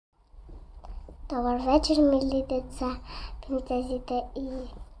Добър вечер, мили деца, принцесите и...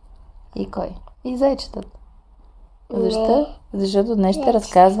 И кой? И зайчетата. Не. Защо? Защото днес ще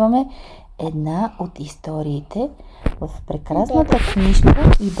разказваме една от историите в прекрасната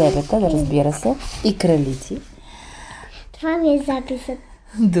книжка и бебета, да, разбира се, и кралици. Това ми е записът.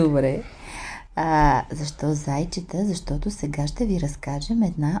 Добре. Защо зайчета? Защото сега ще ви разкажем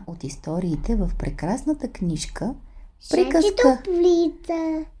една от историите в прекрасната книжка.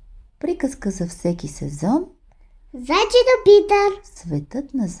 Приказка за всеки сезон. Зайчето Питър.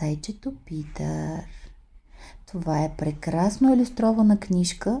 Светът на зайчето Питър. Това е прекрасно илюстрована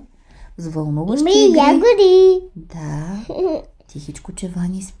книжка с вълнуващи игри. Ягоди. Да, тихичко, че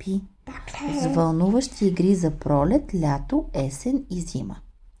Вани спи. С вълнуващи игри за пролет, лято, есен и зима.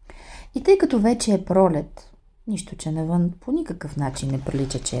 И тъй като вече е пролет, нищо, че навън по никакъв начин не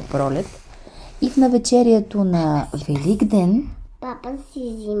прилича, че е пролет, и в навечерието на Великден Папа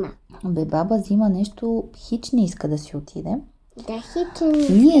си взима. баба взима нещо, хич не иска да си отиде. Да, хич не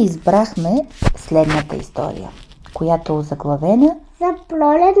иска. Ние избрахме следната история, която е озаглавена За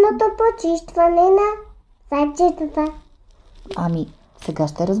пролетното почистване на зайчетата. Сега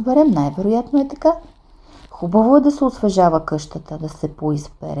ще разберем, най-вероятно е така. Хубаво е да се освежава къщата, да се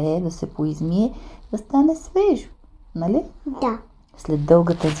поизпере, да се поизмие, да стане свежо, нали? Да. След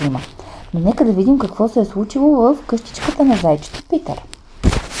дългата зима. Но нека да видим какво се е случило в къщичката на зайчето Питър.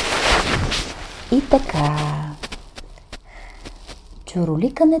 И така.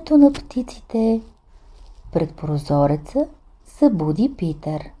 Чуроликането на птиците пред прозореца събуди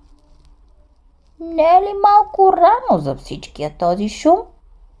Питър. Не е ли малко рано за всичкия този шум?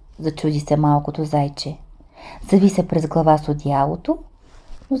 Зачуди се малкото зайче. Зави се през глава с одеялото,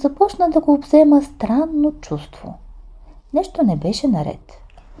 но започна да го обзема странно чувство. Нещо не беше наред.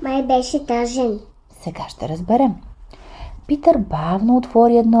 Май беше тъжен. Сега ще разберем. Питър бавно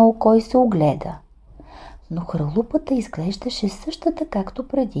отвори едно око и се огледа. Но хралупата изглеждаше същата, както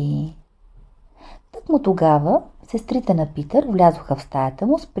преди. Тъкмо тогава сестрите на Питър влязоха в стаята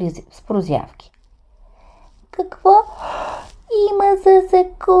му с прозявки. Какво има за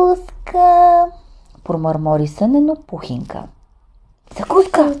закуска? Промърмори сънено Пухинка.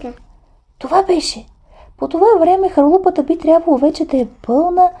 Закуска! Това беше. По това време харлупата би трябвало вече да е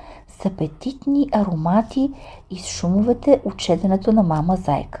пълна с апетитни аромати и с шумовете от шеденето на мама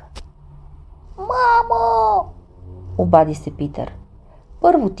зайка. Мамо! Обади се Питър.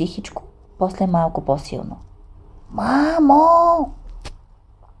 Първо тихичко, после малко по-силно. Мамо!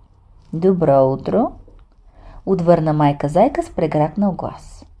 Добро утро! Отвърна майка зайка с прегракнал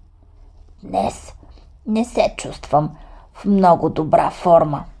глас. Днес не се чувствам в много добра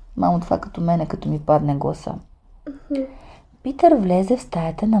форма. Мамо, това като мене, като ми падне гласа. Питър влезе в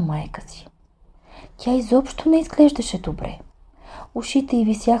стаята на майка си. Тя изобщо не изглеждаше добре. Ушите й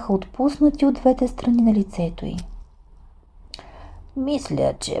висяха отпуснати от двете страни на лицето й.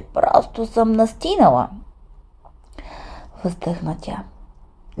 Мисля, че просто съм настинала, въздъхна тя.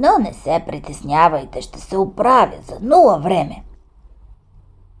 Но не се притеснявайте, ще се оправя за нула време.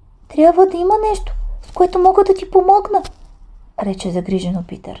 Трябва да има нещо, с което мога да ти помогна, рече загрижено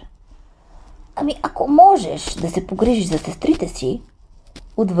Питър. Ако можеш да се погрижиш за сестрите си,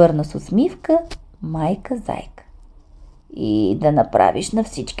 отвърна с усмивка майка зайка. И да направиш на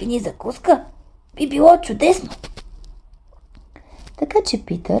всички ни закуска, би било чудесно. Така че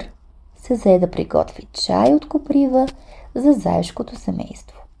Питър се зае да приготви чай от коприва за заешкото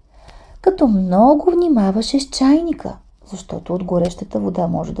семейство. Като много внимаваше с чайника, защото от горещата вода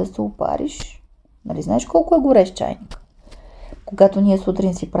може да се опариш. Нали знаеш колко е горещ чайник? Когато ние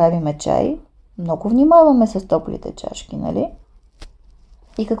сутрин си правиме чай, много внимаваме с топлите чашки, нали?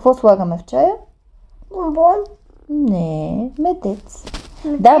 И какво слагаме в чая? Бомбон? Не, медец.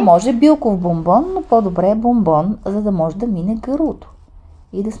 Да, може билков бомбон, но по-добре е бомбон, за да може да мине гърлото.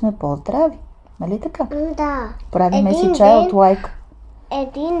 И да сме по-здрави. Нали така? Да. Правиме си чай от лайка.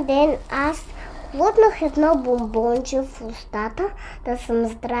 Един ден аз лутнах едно бомбонче в устата да съм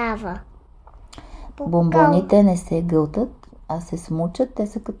здрава. Бомбоните не се гълтат, а се смучат. Те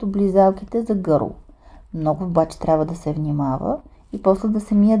са като близалките за гърло. Много обаче трябва да се внимава и после да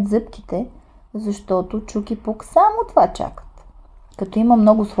се мият зъбките, защото чук и пук само това чакат. Като има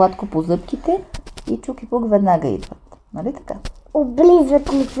много сладко по зъбките, и чук и пук веднага идват. Нали така?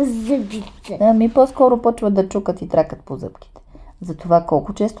 Облизват ми по зъбите. По-скоро почват да чукат и тракат по зъбките. Затова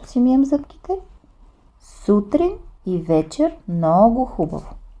колко често си мием зъбките? Сутрин и вечер много хубаво.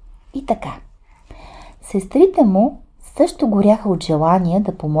 И така. Сестрите му също горяха от желание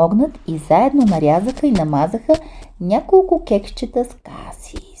да помогнат и заедно нарязаха и намазаха няколко кексчета с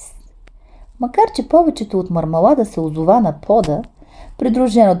касис. Макар че повечето от мармалада се озова на пода,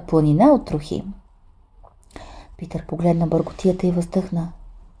 придружен от планина от трохи. Питър погледна бъркотията и въздъхна.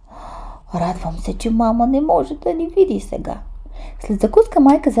 Радвам се, че мама не може да ни види сега. След закуска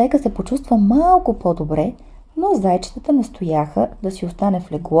майка зайка се почувства малко по-добре, но зайчетата настояха да си остане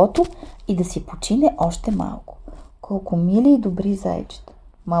в леглото и да си почине още малко. Колко мили и добри зайчета.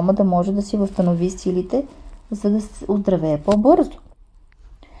 Мама да може да си възстанови силите, за да се оздравее по-бързо.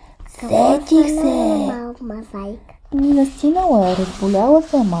 Сетих се! Малма зайка. Настинала е, разболяла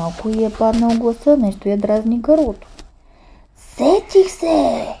се малко и е паднал гласа, нещо я дразни гърлото. Сетих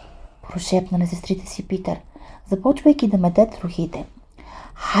се! Прошепна на сестрите си Питър, започвайки да мете трохите.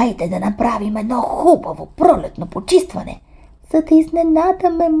 Хайде да направим едно хубаво пролетно почистване, за да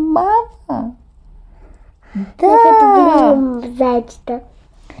изненадаме мама. Да! Зайчета.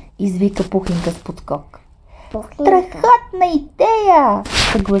 Извика Пухинка с подскок. Пухинка. Страхотна идея!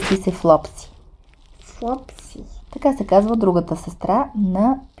 Съгласи се Флопси. Флопси. Така се казва другата сестра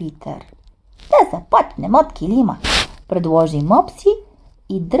на Питър. Да започнем от килима, предложи Мопси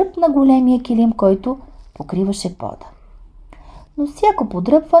и дръпна големия килим, който покриваше пода. Но всяко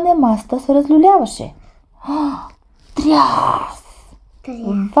подръпване масата се разлюляваше. Тряс!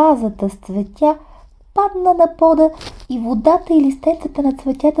 Вазата с цветя падна на пода и водата и листецата на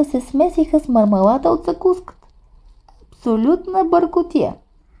цветята се смесиха с мармалада от закуската. Абсолютна бъркотия.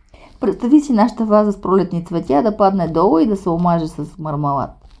 Представи си нашата ваза с пролетни цветя да падне долу и да се омаже с мармалад.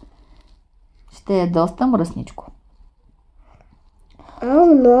 Ще е доста мръсничко.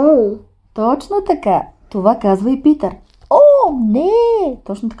 No. Точно така. Това казва и Питър. О, не!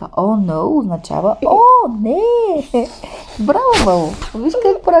 Точно така. О, no означава о, не! Браво, Вало! Виж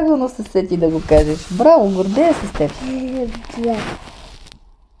как правилно се сети да го кажеш. Браво, гордея се с теб.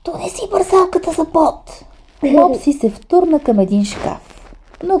 Донеси бързалката за пот. Мопси се втурна към един шкаф.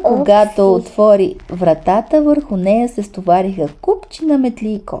 Но когато отвори вратата, върху нея се стовариха купчина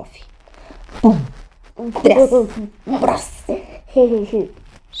метли и кофи. Бум! Тряс! Брас!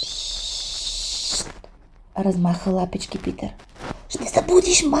 Размаха лапички Питър. Ще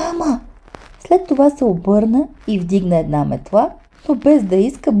събудиш мама! След това се обърна и вдигна една метла, но без да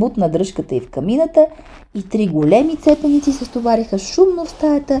иска бутна дръжката й в камината и 3 големи цепеници се стовариха шумно в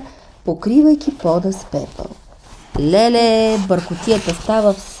стаята, покривайки пода с пепел. Леле, бъркотията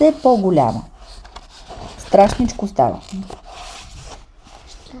става все по-голяма. Страшничко става.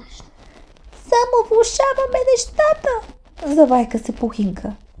 Само влошаваме нещата, завайка се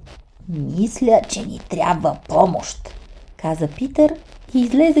Пухинка. Мисля, че ни трябва помощ, каза Питър и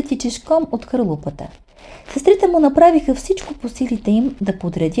излезе тичешком от харлупата. Сестрите му направиха всичко по силите им да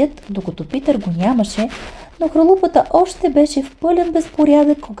подредят, докато Питър го нямаше, но харлупата още беше в пълен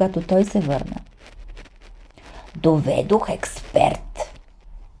безпорядък, когато той се върна. Доведох експерт.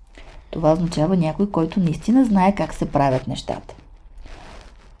 Това означава някой, който наистина знае как се правят нещата.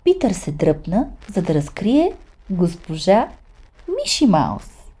 Питър се дръпна, за да разкрие госпожа Миши Маус.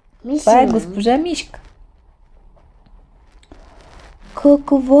 Това е госпожа Мишка.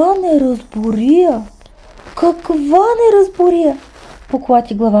 Каква неразбория! Каква неразбория!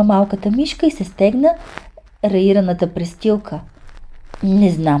 Поклати глава малката мишка и се стегна раираната престилка. Не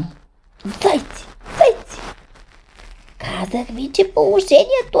знам. Зайци! Зайци! Казах ви, че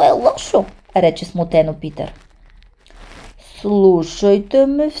положението е лошо, рече смутено Питър. Слушайте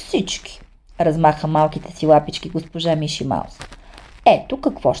ме всички, размаха малките си лапички госпожа Миши Маус. Ето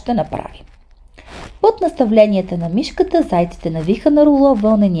какво ще направим. Под наставленията на мишката зайците навиха на руло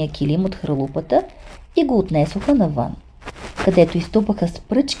вълнения килим от хралупата и го отнесоха навън, където изтупаха с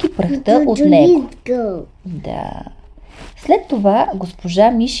пръчки прахта от него. Да. След това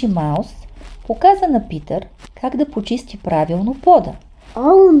госпожа Миши Маус показа на Питър как да почисти правилно пода.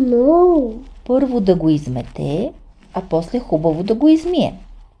 No. Първо да го измете, а после хубаво да го измие.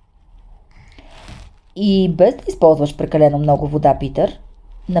 И без да използваш прекалено много вода, Питър,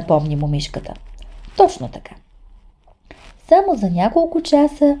 напомни му мишката. Точно така. Само за няколко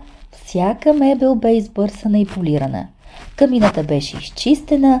часа всяка мебел бе избърсана и полирана. Камината беше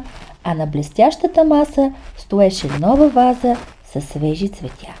изчистена, а на блестящата маса стоеше нова ваза със свежи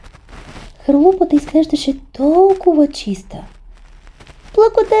цветя. Харлупата изглеждаше толкова чиста.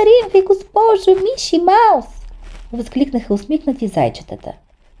 Благодарим ви, госпожо Миши Маус! Възкликнаха усмихнати зайчетата.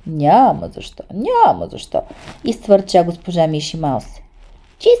 Няма защо, изтвърча госпожа Миши Маус.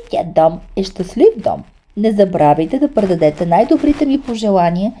 Чистият дом е щастлив дом. Не забравяйте да предадете най-добрите ми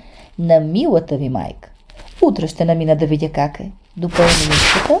пожелания на милата ви майка. Утре ще намина да видя как е. Допълни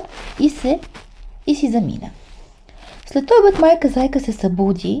мишката и си замина. След обед майка зайка се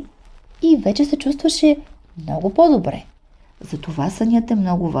събуди и вече се чувстваше много по-добре. Затова сънят е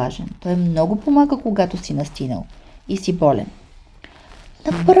много важен. Той много помага, когато си настинал и си болен.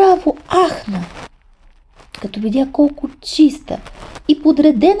 Направо ахна. като видя колко чиста и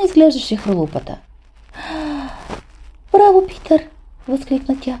подредена изглеждаше хралупата. Браво, Питър!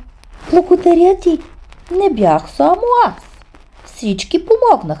 Възкликна тя. Благодаря ти! Не бях само аз. Всички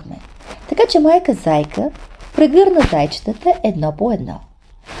помогнахме. Така че майка Зайка прегърна зайчетата едно по едно.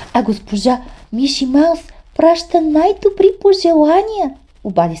 А госпожа Миши Маус праща най-добри пожелания,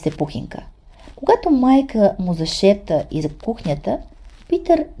 обади се Пухинка. Когато майка му зашепта и за кухнята,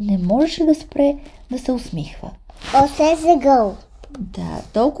 Питър не можеше да спре да се усмихва. Осе се гъл. Да,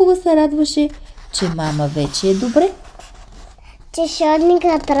 толкова се радваше, че мама вече е добре. Че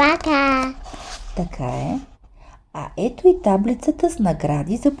шодникът рака. Така е. А ето и таблицата с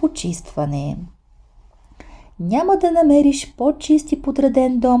награди за почистване. Няма да намериш по-чист и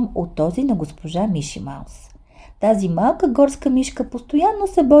подреден дом от този на госпожа Миши Маус. Тази малка горска мишка постоянно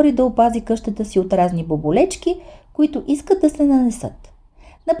се бори да опази къщата си от разни боболечки, които искат да се нанесат.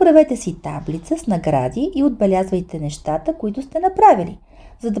 Направете си таблица с награди и отбелязвайте нещата, които сте направили,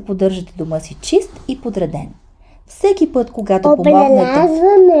 за да поддържате дома си чист и подреден. Всеки път, когато помогнете...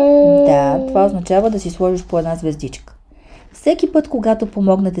 Да, това означава да си сложиш по една звездичка. Всеки път, когато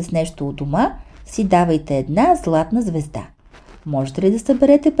помогнете с нещо у дома, си давайте една златна звезда. Можете ли да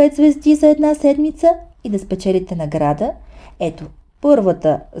съберете 5 звезди за една седмица и да спечелите награда? Ето,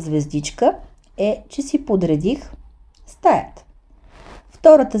 първата звездичка е, че си подредих стаята.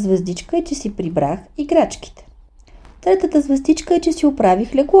 Втората звездичка е, че си прибрах играчките. Третата звездичка е, че си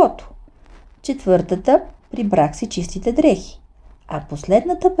оправих леглото. Четвъртата – прибрах си чистите дрехи. А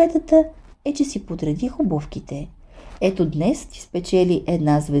последната, петата, е, че си подредих обувките. Ето днес ти спечели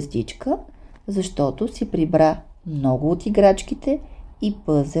една звездичка, защото си прибра много от играчките и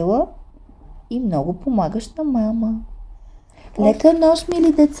пъзела и много помагаш на мама. Лека нощ,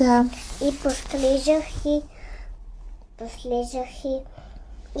 мили деца! И послежах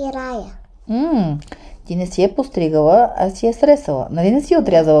и рая. Ти не си я постригала, а си я сресала. Нали не си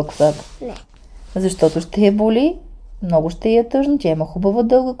отрязала косата? Не. Защото ще я боли. Много ще я тъжно. Тя има хубава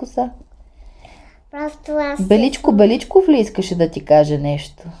дълга коса. Просто аз... Беличков ли искаше да ти каже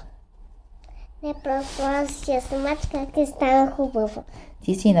нещо? Не, просто аз ще самата как е стана хубава.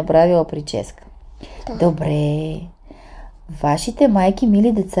 Ти си направила прическа. Да. Добре. Вашите майки,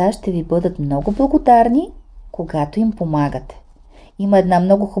 мили деца, ще ви бъдат много благодарни, когато им помагате. Има една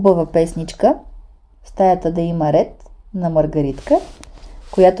много хубава песничка, стаята да има ред, на Маргаритка,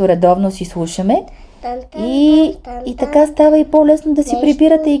 която редовно си слушаме. И така става и по-лесно да си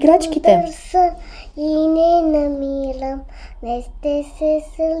прибирате играчките. И не намирам, не сте се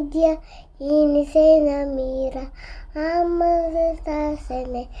сърдя и не се намира. Ама за се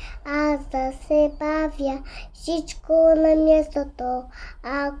не, аз да се бавя, всичко на мястото,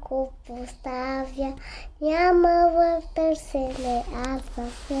 ако поставя. Няма в търсене, аз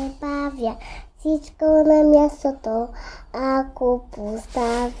да се бавя, всичко на мястото, ако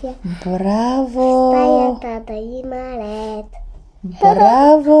поставя. Браво! Стаята да има ред.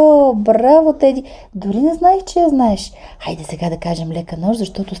 Браво, Теди! Дори не знаех, че я знаеш. Хайде сега да кажем лека нощ,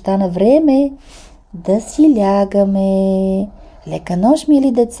 защото стана време да си лягаме. Лека нощ,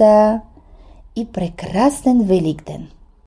 мили деца, и прекрасен Великден!